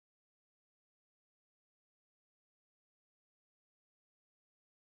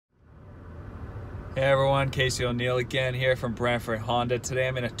Hey everyone, Casey O'Neill again here from Brantford Honda. Today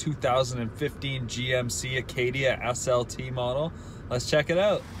I'm in a 2015 GMC Acadia SLT model. Let's check it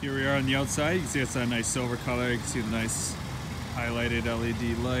out. Here we are on the outside. You can see it's that nice silver color. You can see the nice highlighted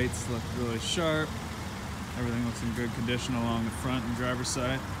LED lights look really sharp. Everything looks in good condition along the front and driver's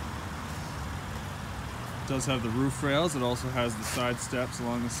side. It does have the roof rails. It also has the side steps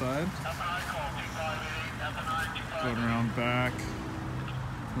along the side. Going around back.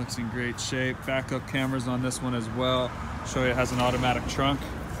 Looks in great shape. Backup cameras on this one as well. Show you it has an automatic trunk.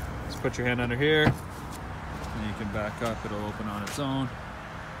 Just put your hand under here and you can back up. It'll open on its own.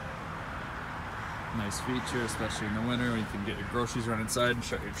 Nice feature, especially in the winter when you can get your groceries right inside and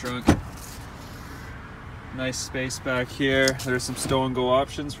shut your trunk. Nice space back here. There's some stow and go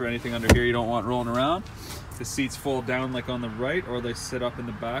options for anything under here you don't want rolling around. The seats fold down like on the right, or they sit up in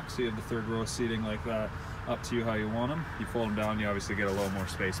the back, so you have the third row seating like that. Up to you how you want them. You fold them down, you obviously get a little more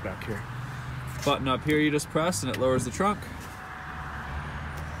space back here. Button up here you just press and it lowers the trunk.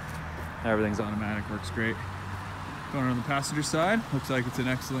 Everything's automatic, works great. Going around the passenger side, looks like it's in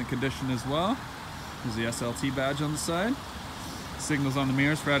excellent condition as well. There's the SLT badge on the side. Signals on the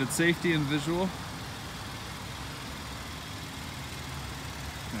mirrors for added safety and visual.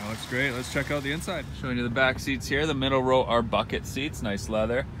 That looks great. Let's check out the inside. Showing you the back seats here. The middle row are bucket seats, nice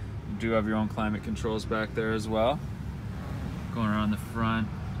leather. You do have your own climate controls back there as well. Going around the front,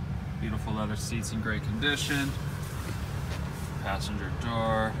 beautiful leather seats in great condition. Passenger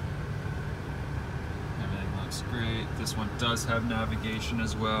door. Everything looks great. This one does have navigation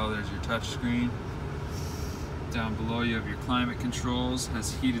as well. There's your touch screen. Down below you have your climate controls.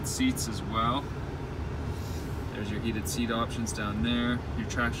 Has heated seats as well. There's your heated seat options down there, your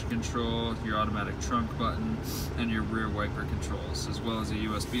traction control, your automatic trunk button, and your rear wiper controls, as well as a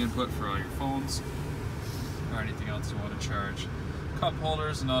USB input for all your phones or anything else you want to charge. Cup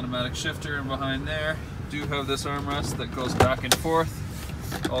holders, an automatic shifter, and behind there you do have this armrest that goes back and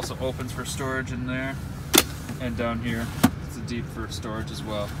forth. Also opens for storage in there, and down here it's a deep for storage as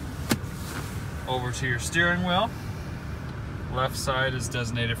well. Over to your steering wheel. Left side is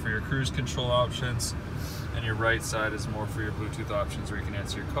designated for your cruise control options, and your right side is more for your Bluetooth options where you can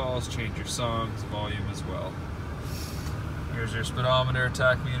answer your calls, change your songs, volume as well. Here's your speedometer,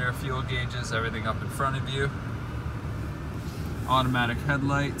 tachometer, fuel gauges, everything up in front of you. Automatic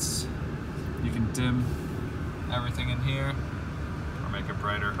headlights. You can dim everything in here or make it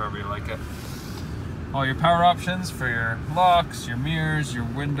brighter, however you like it. All your power options for your locks, your mirrors, your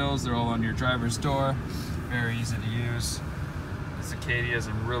windows, they're all on your driver's door. Very easy to use. This Acadia is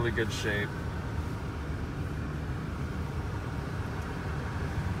in really good shape.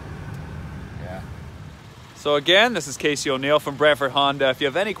 So again, this is Casey O'Neill from Brantford Honda. If you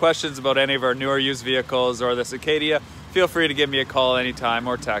have any questions about any of our newer used vehicles or this Acadia, feel free to give me a call anytime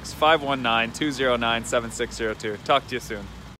or text 519-209-7602. Talk to you soon.